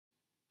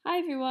Hi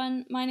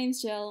everyone, my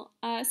name's Jill.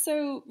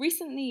 So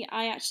recently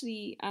I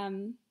actually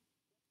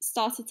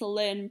started to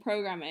learn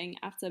programming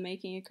after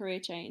making a career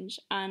change,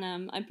 and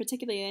I'm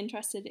particularly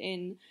interested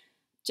in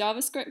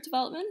JavaScript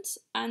development,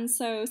 and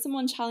so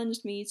someone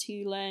challenged me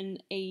to learn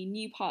a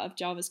new part of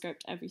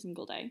JavaScript every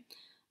single day.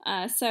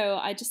 So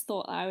I just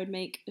thought I would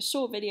make a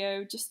short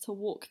video just to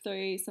walk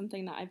through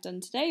something that I've done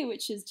today,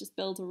 which is just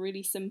build a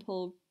really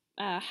simple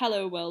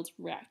Hello World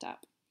React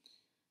app.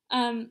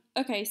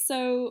 Okay,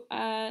 so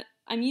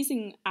I'm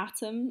using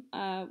Atom,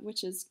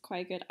 which is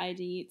quite a good IDE.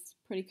 It's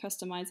pretty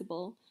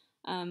customizable.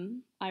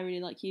 I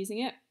really like using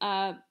it.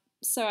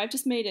 So I've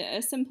just made it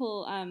a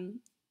simple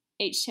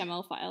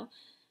HTML file.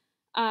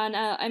 And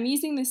I'm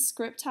using this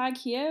script tag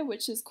here,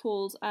 which is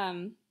called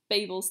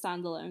Babel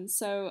standalone.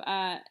 So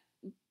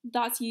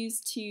that's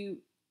used to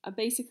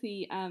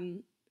basically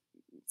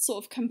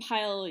sort of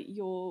compile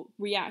your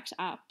React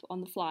app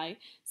on the fly.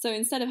 So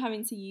instead of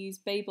having to use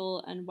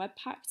Babel and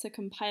Webpack to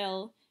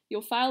compile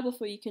your file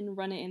before you can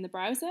run it in the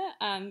browser,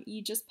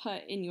 you just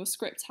put in your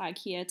script tag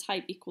here,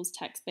 type equals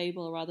text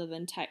Babel rather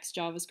than text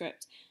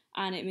JavaScript,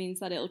 and it means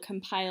that it'll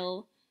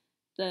compile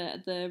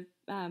the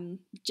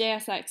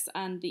JSX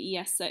and the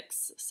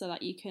ES6 so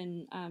that you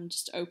can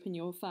just open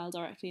your file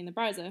directly in the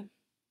browser.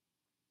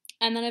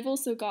 And then I've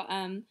also got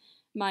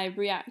my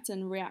React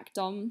and React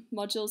DOM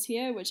modules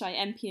here, which I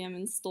npm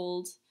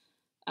installed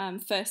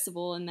first of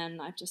all, and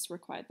then I've just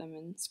required them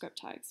in script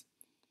tags.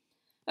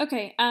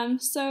 Okay,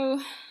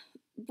 so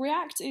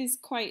React is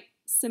quite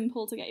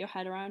simple to get your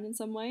head around in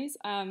some ways.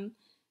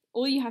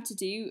 All you have to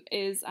do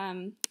is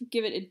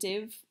give it a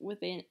div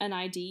within an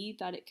ID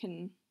that it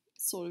can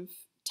sort of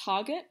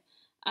target,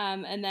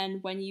 and then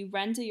when you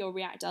render your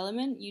React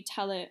element, you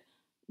tell it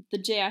the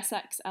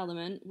JSX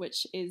element,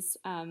 which is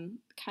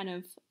kind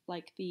of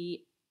like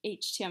the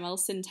HTML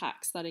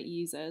syntax that it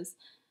uses.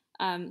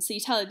 So you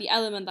tell it the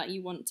element that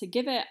you want to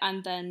give it,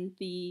 and then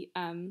the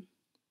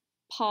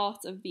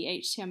part of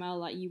the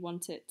HTML that you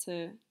want it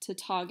to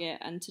target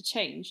and to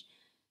change.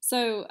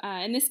 So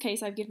in this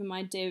case, I've given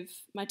my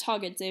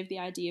target div the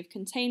ID of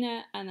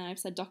container, and then I've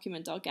said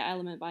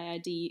document.getElement by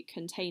ID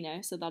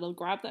container. So that'll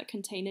grab that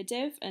container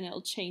div and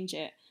it'll change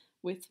it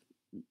with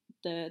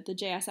the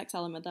JSX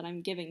element that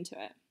I'm giving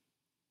to it.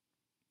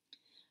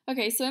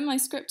 Okay, so in my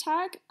script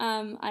tag,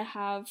 I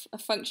have a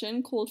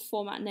function called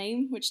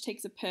formatName, which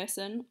takes a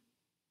person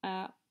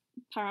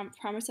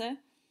parameter,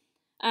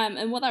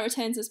 and what that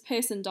returns is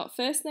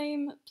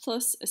person.firstname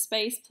plus a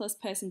space plus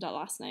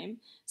person.lastname.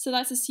 So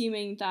that's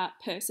assuming that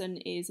person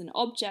is an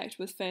object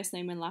with first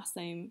name and last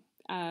name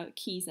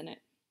keys in it.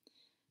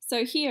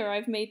 So here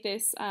I've made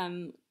this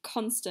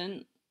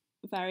constant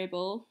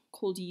variable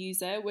called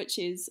user, which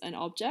is an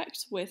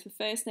object with a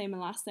first name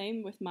and last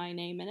name with my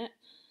name in it.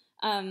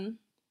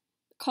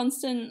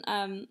 Constant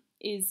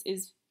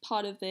is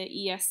part of the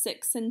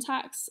ES6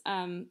 syntax.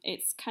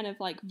 It's kind of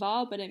like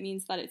var, but it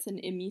means that it's an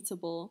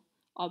immutable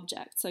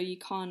object. So you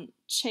can't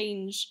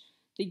change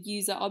the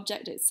user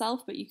object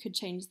itself, but you could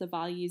change the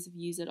values of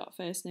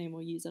user.firstname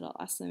or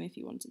user.lastname if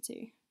you wanted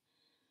to.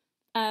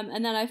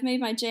 And then I've made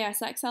my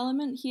JSX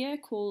element here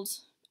called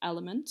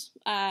element,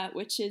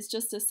 which is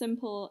just a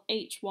simple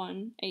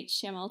h1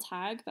 HTML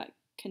tag that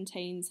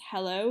contains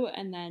hello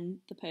and then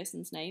the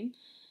person's name.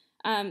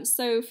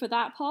 So for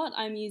that part,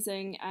 I'm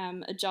using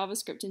a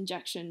JavaScript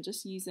injection,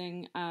 just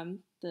using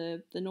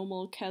the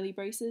normal curly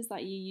braces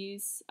that you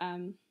use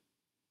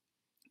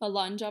a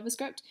lot in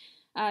JavaScript.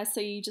 So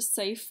you just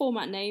say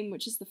formatName,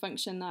 which is the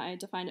function that I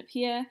defined up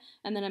here,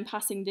 and then I'm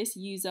passing this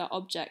user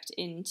object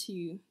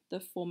into the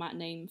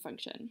formatName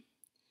function.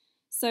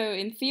 So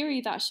in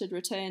theory, that should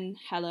return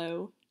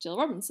hello, Jill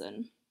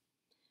Robinson.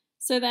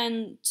 So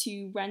then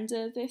to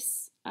render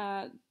this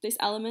this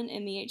element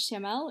in the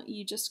HTML,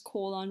 you just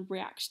call on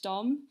React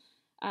DOM,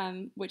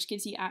 which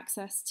gives you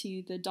access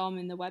to the DOM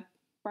in the web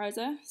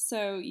browser.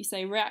 So you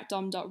say React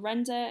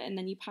DOM.render, and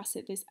then you pass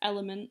it this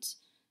element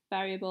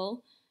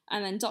variable,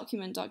 and then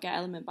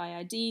document.getElement by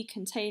ID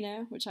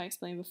container, which I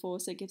explained before,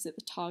 so it gives it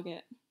the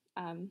target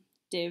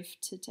div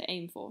to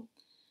aim for.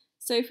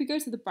 So if we go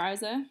to the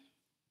browser,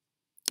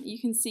 you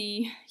can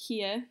see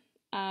here,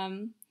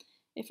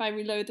 if I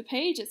reload the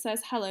page, it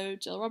says, hello,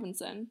 Jill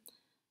Robinson.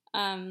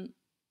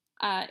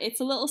 It's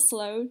a little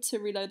slow to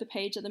reload the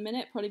page at the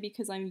minute, probably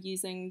because I'm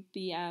using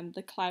the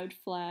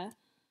Cloudflare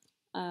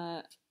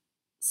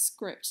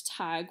script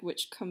tag,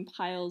 which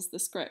compiles the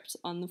script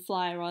on the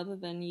fly rather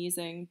than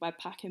using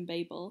Webpack and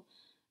Babel.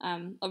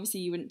 Obviously,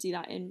 you wouldn't do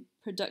that in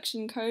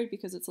production code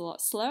because it's a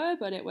lot slower,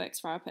 but it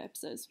works for our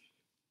purposes.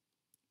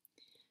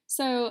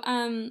 So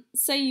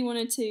say you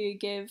wanted to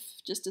give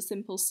just a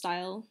simple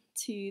style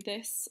to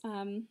this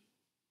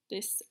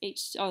this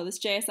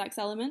JSX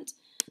element.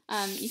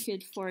 You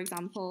could, for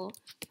example,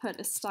 put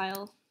a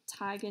style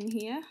tag in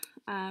here,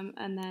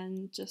 and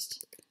then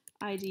just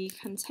ID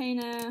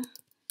container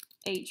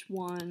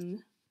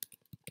h1,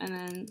 and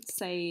then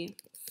say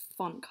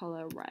font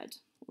color red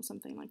or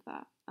something like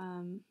that.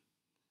 And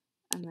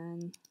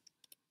then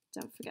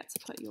don't forget to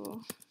put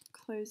your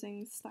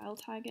closing style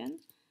tag in.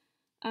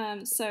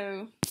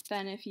 So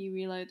then if you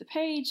reload the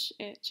page,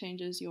 it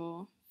changes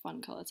your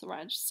font color to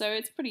red. So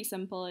it's pretty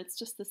simple. It's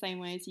just the same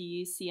way as you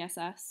use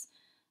CSS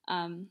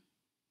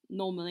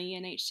normally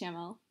in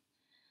HTML.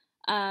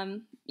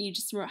 You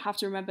just have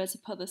to remember to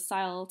put the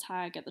style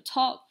tag at the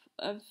top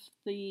of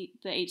the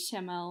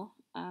HTML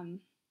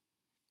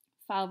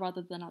file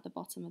rather than at the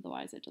bottom,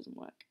 otherwise it doesn't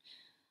work.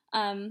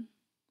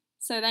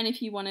 So then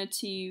if you wanted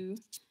to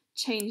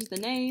change the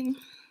name,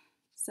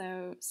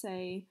 so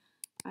say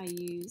I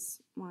use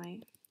my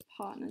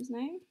partner's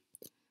name,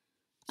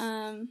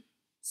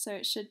 so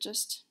it should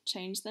just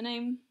change the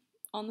name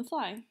on the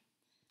fly.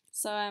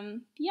 So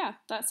yeah,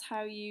 that's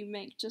how you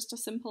make just a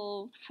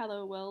simple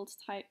hello world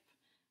type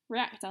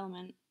React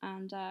element,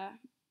 and I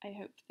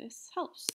hope this helps.